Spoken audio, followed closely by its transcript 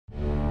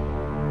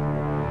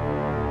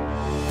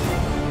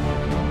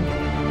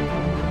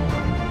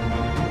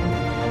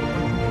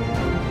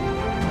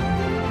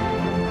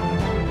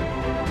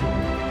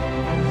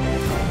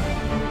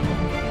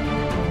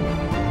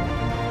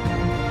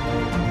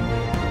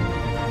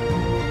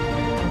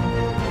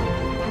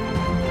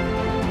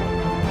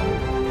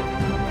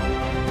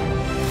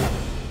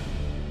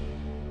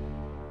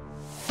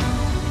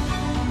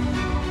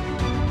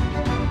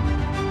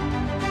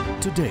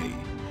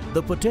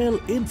the Patel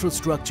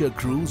infrastructure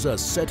crews are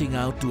setting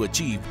out to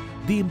achieve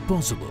the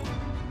impossible.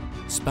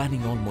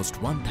 Spanning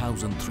almost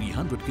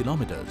 1,300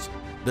 kilometers,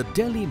 the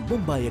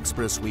Delhi-Mumbai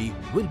expressway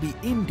will be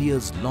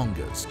India's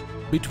longest.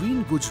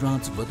 Between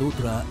Gujarat's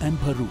Vadodara and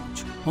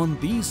Bharuch, on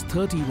these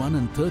 31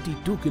 and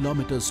 32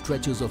 kilometer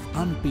stretches of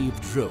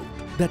unpaved road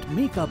that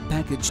make up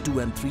package 2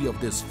 and 3 of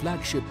this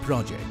flagship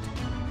project,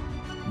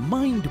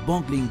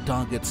 mind-boggling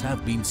targets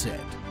have been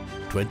set.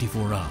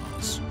 24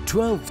 hours,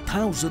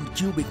 12,000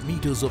 cubic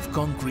meters of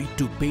concrete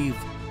to pave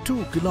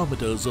 2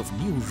 kilometers of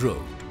new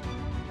road.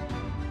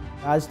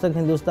 आज तक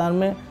हिंदुस्तान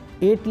में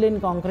 8 लेन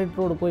concrete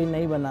road कोई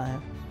नहीं बना है,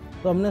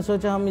 तो हमने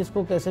सोचा हम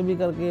इसको कैसे भी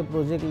करके ये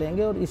प्रोजेक्ट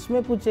लेंगे और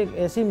इसमें कुछ एक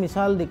ऐसी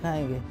मिसाल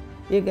दिखाएंगे,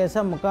 एक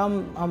ऐसा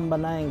मकाम हम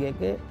बनाएंगे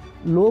कि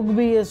लोग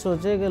भी ये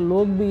सोचे, कि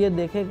लोग भी ये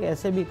देखें कि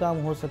ऐसे भी काम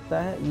हो सकता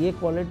है, ये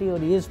क्वालिटी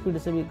और ये स्पीड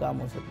से भी काम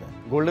हो सकता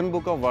है। Golden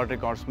book of world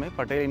records में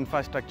पटेल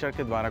इंफ्रास्ट्रक्चर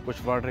के द्वारा कुछ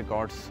वर्ल्ड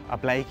रिकॉर्ड्स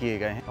अप्लाई किए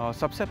गए हैं। और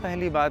सबसे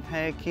पहली बात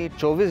है कि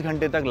 24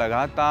 घंटे तक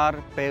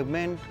लगातार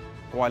पेवमेंट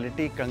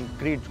क्वालिटी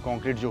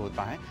कंक्रीट जो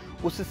होता है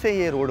उससे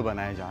ये रोड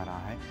बनाया जा रहा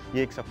है।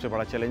 ये एक सबसे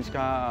बड़ा चैलेंज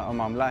का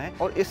मामला है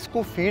और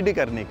इसको फीड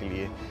करने के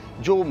लिए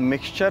जो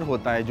मिक्सचर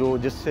होता है जो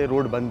जिससे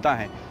रोड बनता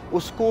है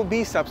उसको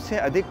भी सबसे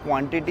अधिक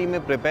क्वांटिटी में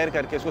प्रिपेयर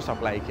करके इसको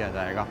सप्लाई किया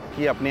जाएगा।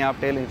 कि अपने आप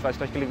टेल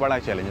इंफ्रास्ट्रक्चर के लिए बड़ा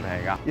चैलेंज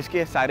रहेगा।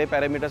 इसके सारे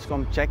पैरामीटर्स को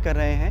हम चेक कर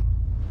रहे हैं।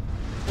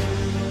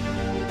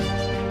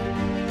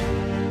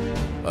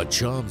 A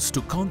chance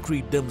to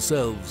concrete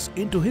themselves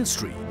into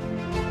history.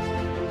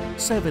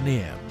 7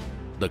 a.m.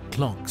 The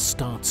clock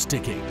starts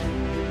ticking.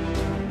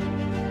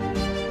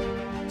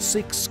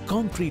 6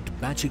 concrete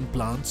batching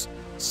plants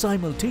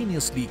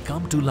simultaneously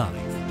come to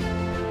life.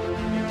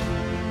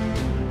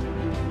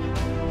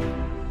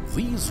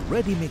 These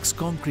ready-mix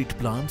concrete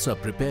plants are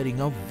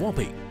preparing a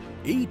whopping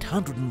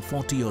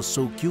 840 or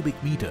so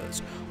cubic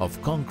meters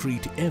of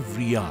concrete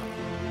every hour.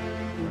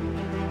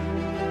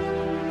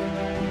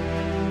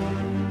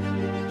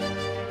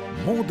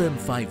 More than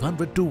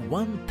 500 to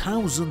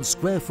 1,000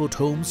 square foot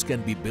homes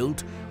can be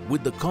built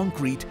with the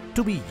concrete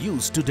to be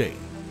used today.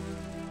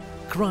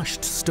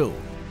 Crushed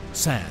stone,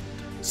 sand,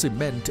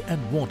 cement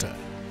and water,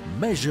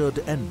 measured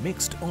and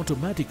mixed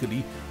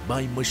automatically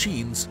by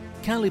machines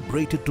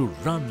calibrated to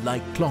run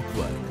like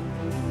clockwork.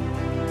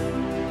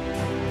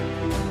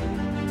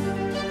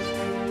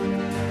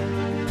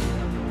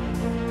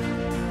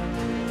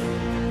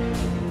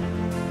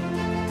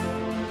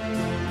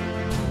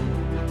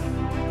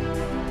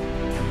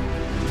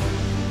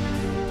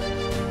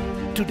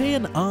 Today,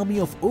 an army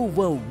of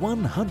over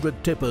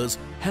 100 tippers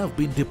have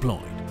been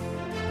deployed.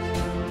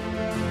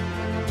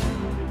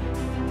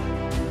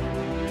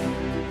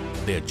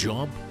 Their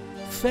job?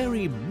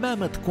 Ferry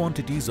mammoth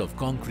quantities of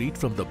concrete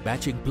from the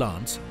batching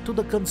plants to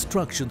the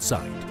construction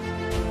site.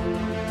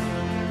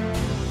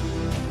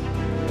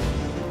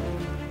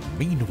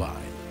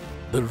 Meanwhile,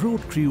 the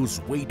road crews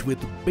wait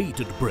with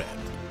bated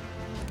breath.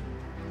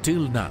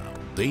 Till now,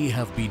 they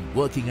have been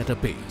working at a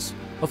pace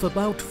of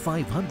about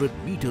 500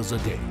 meters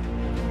a day.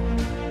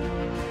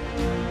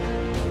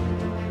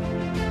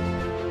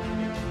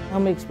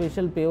 हम एक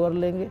special pure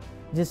लेंगे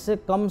जिससे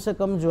कम से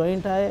कम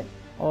joint आए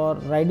और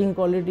riding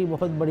quality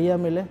बहुत बढ़िया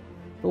मिले,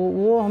 तो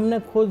वो हमने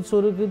खुद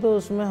शुरू की। तो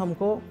उसमें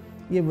हमको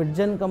ये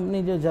विडजन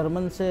कंपनी जो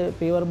जर्मन से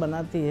पेवर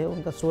बनाती है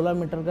उनका 16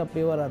 मीटर का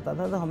पेवर आता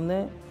था। तो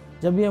हमने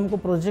जब भी हमको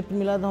प्रोजेक्ट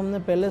मिला तो हमने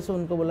पहले से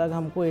उनको बोला कि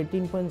हमको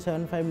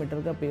 18.75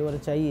 मीटर का पेवर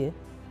चाहिए,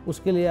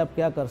 उसके लिए आप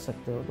क्या कर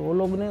सकते हो। तो वो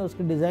लोग ने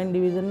उसकी डिज़ाइन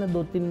डिवीज़न ने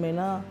 2-3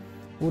 महीना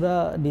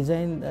पूरा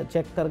डिज़ाइन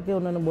चेक करके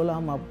उन्होंने बोला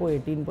हम आपको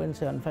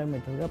 18.75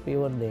 मीटर का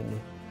पेवर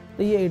देंगे।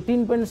 तो ये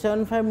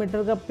 18.75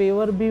 मीटर का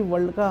पेवर भी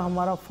वर्ल्ड का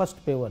हमारा फर्स्ट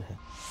पेवर है।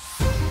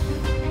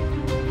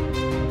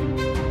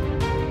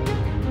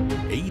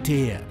 8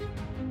 a.m.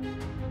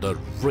 The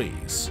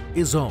race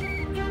is on.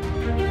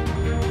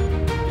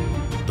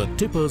 The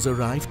tippers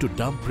arrive to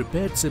dump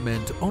prepared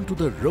cement onto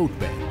the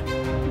roadbed.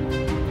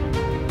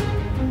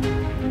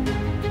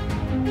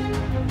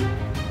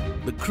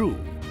 The crew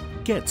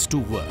gets to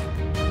work.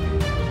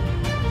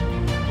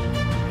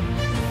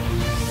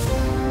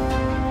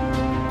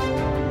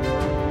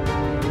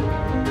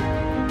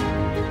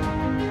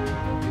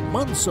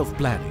 Months of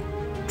planning,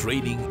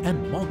 training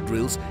and mock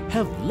drills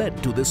have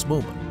led to this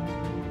moment.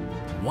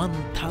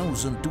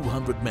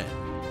 1,200 men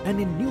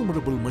and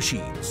innumerable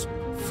machines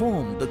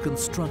form the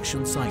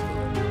construction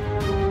cycle.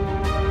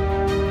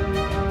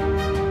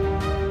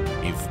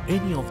 If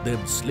any of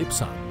them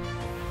slips up,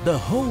 the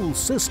whole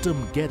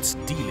system gets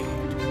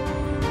delayed.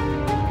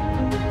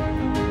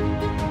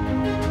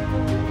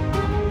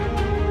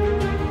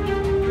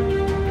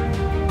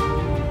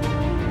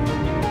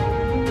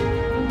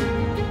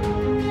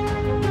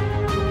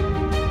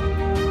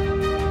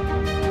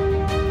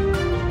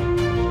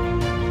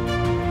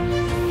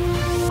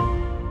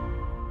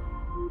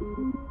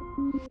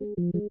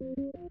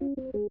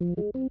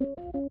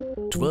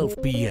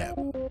 p.m.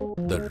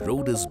 The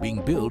road is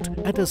being built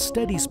at a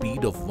steady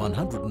speed of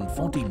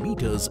 140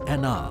 meters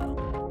an hour.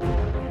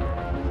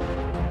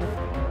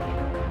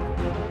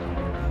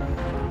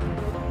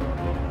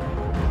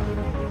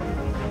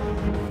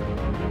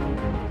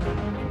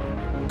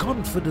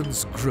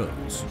 Confidence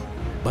grows,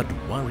 but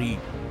worry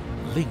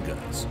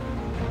lingers.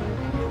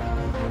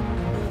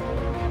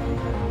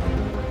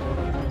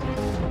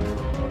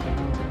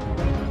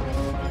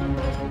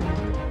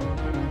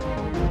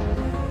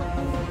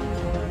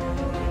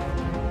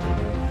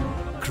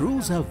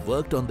 Crews have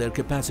worked on their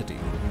capacity.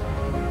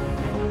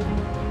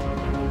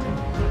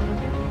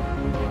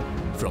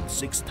 From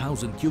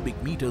 6,000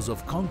 cubic meters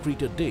of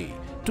concrete a day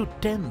to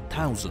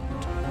 10,000.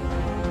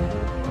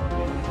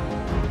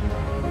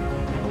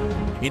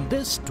 In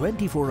this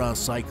 24-hour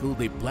cycle,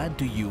 they plan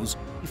to use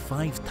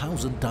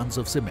 5,000 tons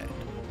of cement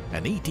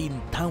and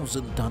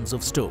 18,000 tons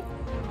of stone.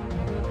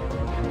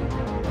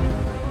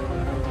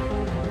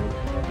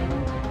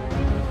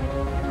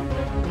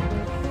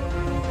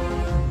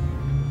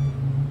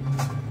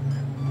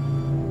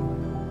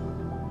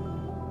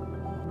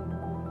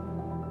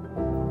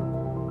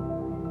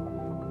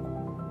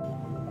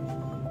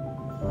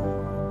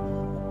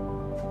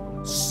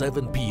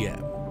 Seven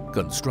p.m.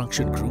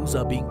 Construction crews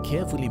are being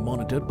carefully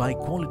monitored by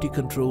quality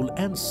control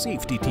and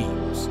safety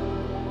teams.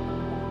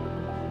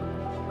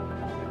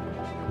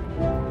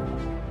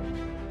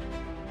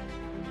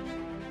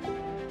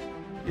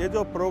 ये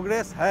जो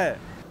progress है,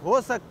 हो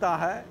सकता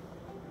है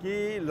कि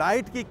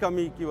light की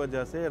कमी की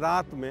वजह से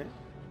रात में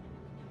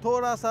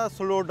थोड़ा सा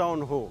स्लो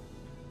डाउन हो,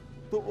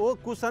 तो वो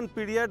कुशन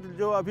पीरियड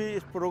जो अभी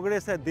इस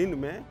प्रोग्रेस है दिन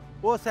में,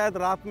 वो शायद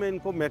रात में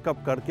इनको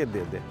मेकअप करके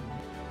दे दे।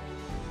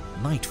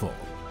 Nightfall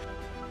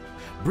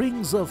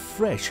brings a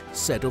fresh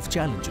set of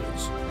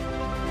challenges.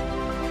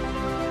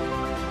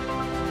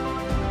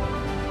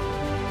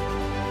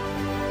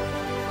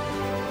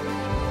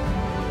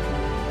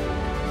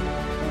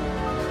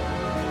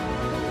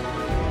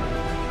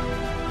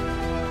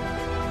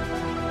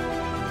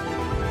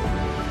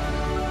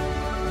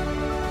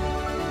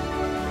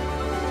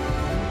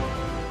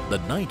 The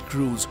night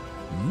crews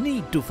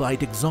need to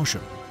fight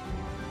exhaustion.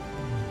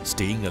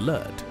 Staying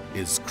alert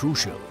is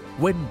crucial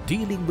when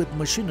dealing with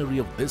machinery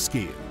of this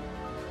scale.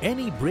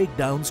 Any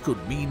breakdowns could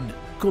mean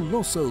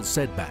colossal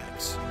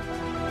setbacks.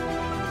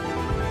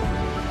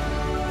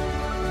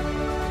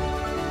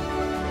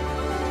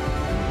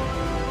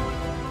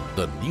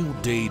 The new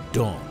day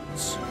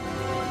dawns.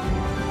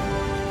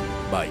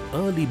 By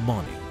early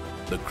morning,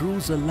 the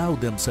crews allow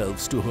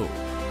themselves to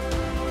hope.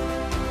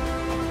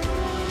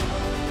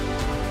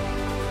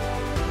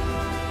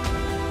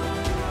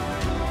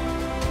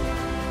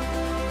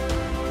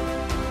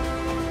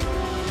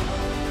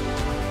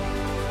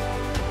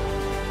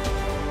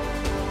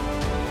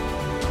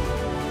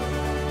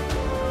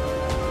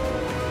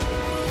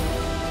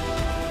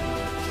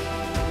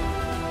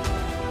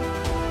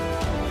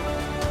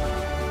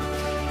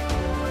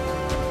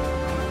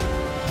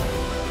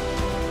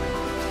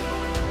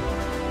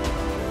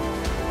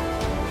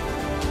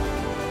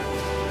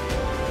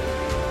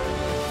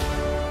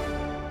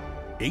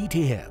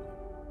 a.m.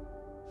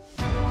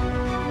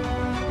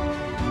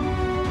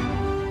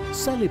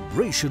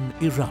 Celebration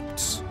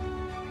erupts.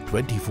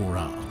 24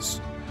 hours,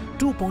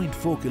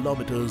 2.4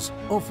 kilometers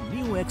of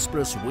new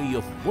expressway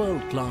of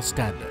world-class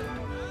standard,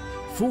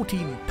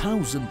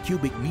 14,000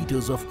 cubic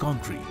meters of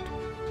concrete.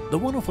 The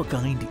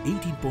one-of-a-kind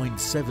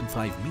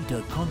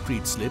 18.75-meter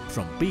concrete slip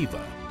from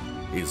paver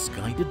is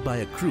guided by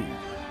a crew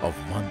of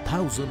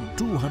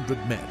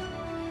 1,200 men.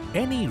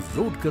 Any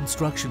road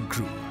construction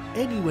crew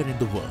anywhere in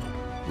the world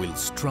will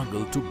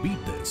struggle to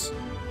beat this.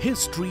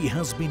 History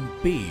has been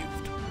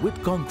paved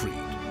with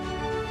concrete.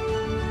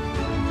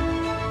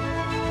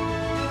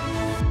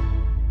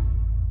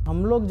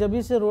 हम लोग जब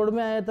से road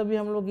में आए तभी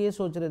हम लोग ये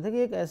सोच रहे थे कि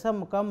एक ऐसा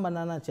मकाम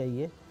बनाना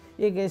चाहिए,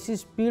 एक ऐसी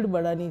स्पीड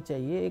बढ़ानी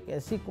चाहिए, एक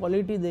ऐसी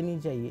क्वालिटी देनी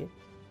चाहिए,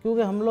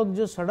 क्योंकि हम लोग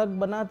जो सड़क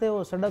बनाते हैं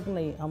वो सड़क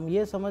नहीं, हम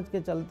ये समझ के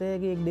चलते हैं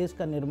कि एक देश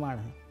का निर्माण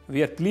है।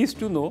 We are pleased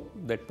to know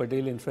that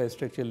Patel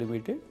Infrastructure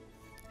Limited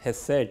has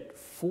set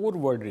 4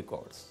 world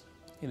records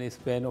in a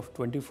span of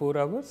 24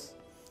 hours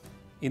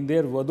in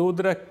their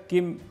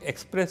Vadodara-Kim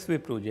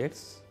expressway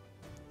projects,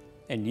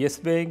 and Yes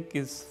Bank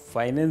is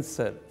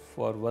financer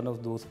for one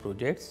of those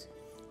projects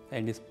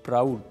and is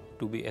proud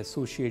to be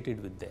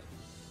associated with them.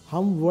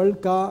 हम world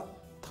का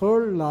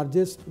 3rd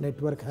largest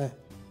network है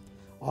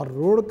और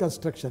road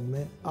construction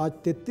में आज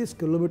 33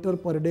 kilometre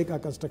per day का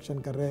construction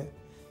कर रहे हैं।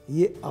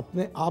 ये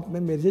अपने आप में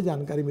मुझे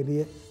जानकारी मिली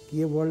है कि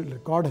ये वर्ल्ड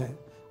रिकॉर्ड है।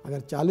 अगर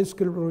 40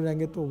 किलोमीटर हो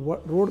जाएंगे तो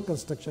रोड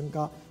कंस्ट्रक्शन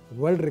का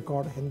वर्ल्ड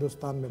रिकॉर्ड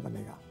हिंदुस्तान में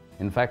बनेगा।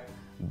 In fact,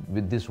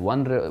 with this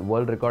one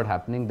world record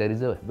happening, there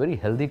is a very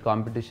healthy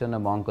competition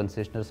among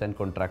concessionaires and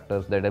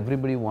contractors that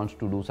everybody wants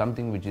to do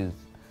something which is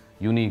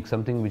unique,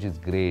 something which is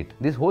great.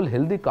 This whole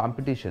healthy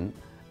competition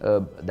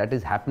that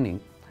is happening,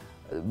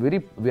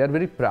 we are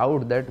very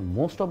proud that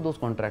most of those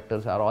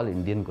contractors are all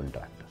Indian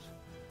contractors.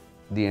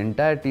 The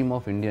entire team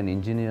of Indian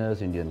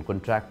engineers, Indian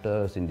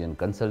contractors, Indian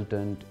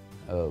consultants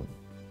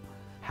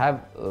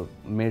have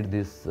made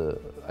this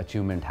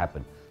achievement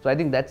happen. So I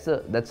think that's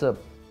a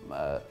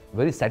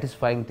very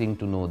satisfying thing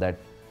to know that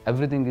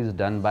everything is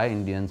done by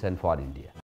Indians and for India.